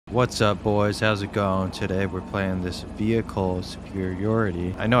What's up, boys? How's it going? Today we're playing this vehicle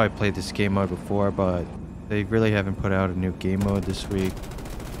superiority. I know I played this game mode before, but they really haven't put out a new game mode this week.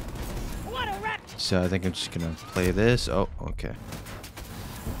 So I think I'm just gonna play this. Oh, okay.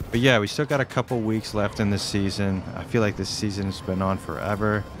 But yeah, we still got a couple weeks left in this season. I feel like this season has been on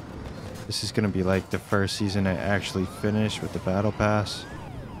forever. This is gonna be like the first season I actually finish with the battle pass,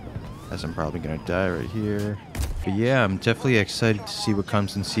 as I'm probably gonna die right here. But yeah, I'm definitely excited to see what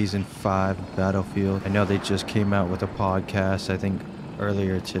comes in Season 5 of Battlefield. I know they just came out with a podcast, I think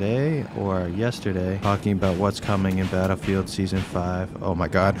earlier today or yesterday, talking about what's coming in Battlefield Season 5. Oh my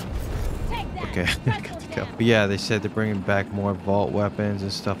god. Okay, good to go. But yeah, they said they're bringing back more vault weapons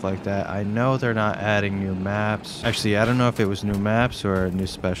and stuff like that. I know they're not adding new maps. Actually, I don't know if it was new maps or new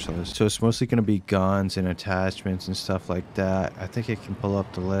specialists. So it's mostly going to be guns and attachments and stuff like that. I think it can pull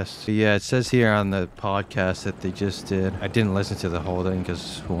up the list. But yeah, it says here on the podcast that they just did. I didn't listen to the whole thing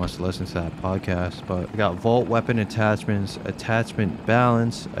because who wants to listen to that podcast? But we got vault weapon attachments, attachment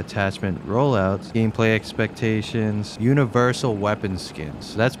balance, attachment rollouts, gameplay expectations, universal weapon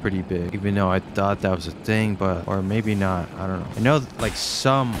skins. So that's pretty big, even though I thought that was a thing, but or maybe not. I don't know. I know like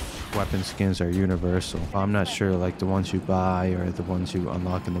some weapon skins are universal. I'm not sure like the ones you buy or the ones you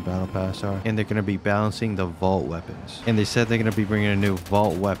unlock in the battle pass are. And they're going to be balancing the vault weapons. And they said they're going to be bringing a new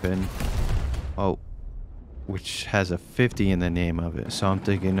vault weapon. Oh, which has a 50 in the name of it. So I'm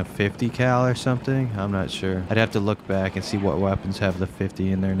thinking a 50 cal or something. I'm not sure. I'd have to look back and see what weapons have the 50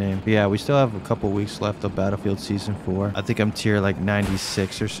 in their name. But yeah, we still have a couple weeks left of Battlefield Season 4. I think I'm tier like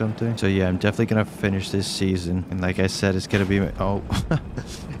 96 or something. So yeah, I'm definitely gonna finish this season. And like I said, it's gonna be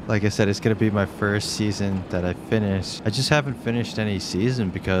like I said, it's gonna be my first season that I finish. I just haven't finished any season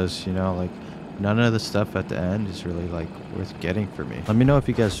because, you know, like none of the stuff at the end is really like worth getting for me. Let me know if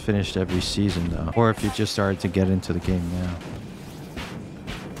you guys finished every season though, or if you just started to get into the game now.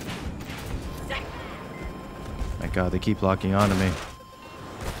 My god, they keep locking onto me.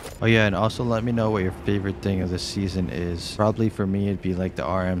 Oh yeah, and also let me know what your favorite thing of the season is. Probably for me it'd be like the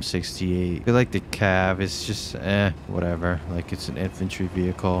RM68. I feel like the Cav is just whatever. Like it's an infantry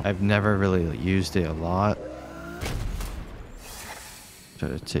vehicle. I've never really used it a lot. Try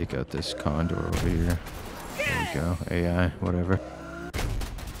to take out this condor over here. There we go. AI, whatever.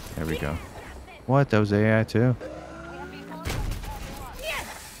 There we go. What? That was AI too?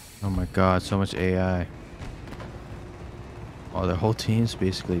 Oh my god, so much AI. Oh, their whole team's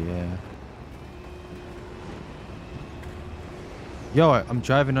basically AI. Yo, I'm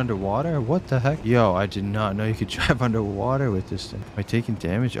driving underwater? What the heck? Yo, I did not know you could drive underwater with this thing. Am I taking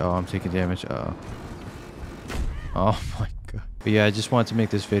damage? Oh, I'm taking damage. Oh. Oh my god. But yeah, I just wanted to make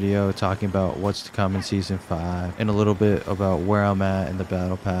this video talking about what's to come in Season 5 and a little bit about where I'm at in the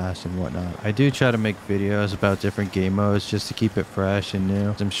Battle Pass and whatnot. I do try to make videos about different game modes just to keep it fresh and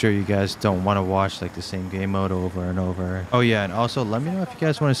new. I'm sure you guys don't want to watch like the same game mode over and over. Oh yeah, and also let me know if you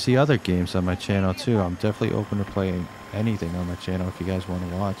guys want to see other games on my channel too. I'm definitely open to playing anything on my channel if you guys want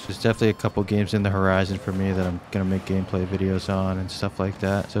to watch. There's definitely a couple games in the horizon for me that I'm gonna make gameplay videos on and stuff like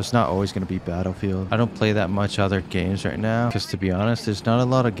that, so it's not always gonna be Battlefield. I don't play that much other games right now because, to be honest, there's not a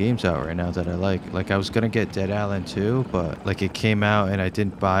lot of games out right now that I like I was gonna get Dead Island 2, but like it came out and I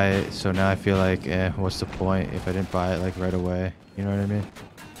didn't buy it, so now I feel like what's the point if I didn't buy it like right away, you know what I mean?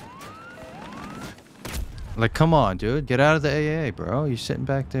 Like, come on, dude, get out of the AA, bro. You're sitting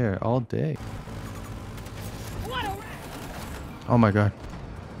back there all day. Oh my god.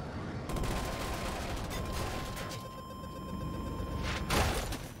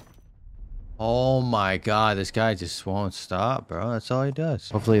 Oh my god, this guy just won't stop, bro. That's all he does.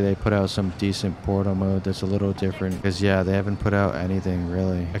 Hopefully they put out some decent Portal mode that's a little different. Because yeah, they haven't put out anything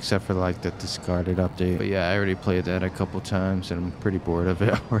really. Except for like the discarded update. But yeah, I already played that a couple times and I'm pretty bored of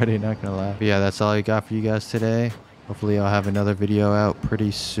it already, not gonna lie. But yeah, that's all I got for you guys today. Hopefully I'll have another video out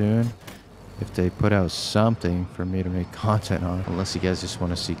pretty soon, if they put out something for me to make content on. Unless you guys just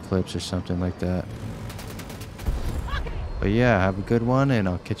want to see clips or something like that. But yeah, have a good one, and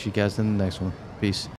I'll catch you guys in the next one. Peace.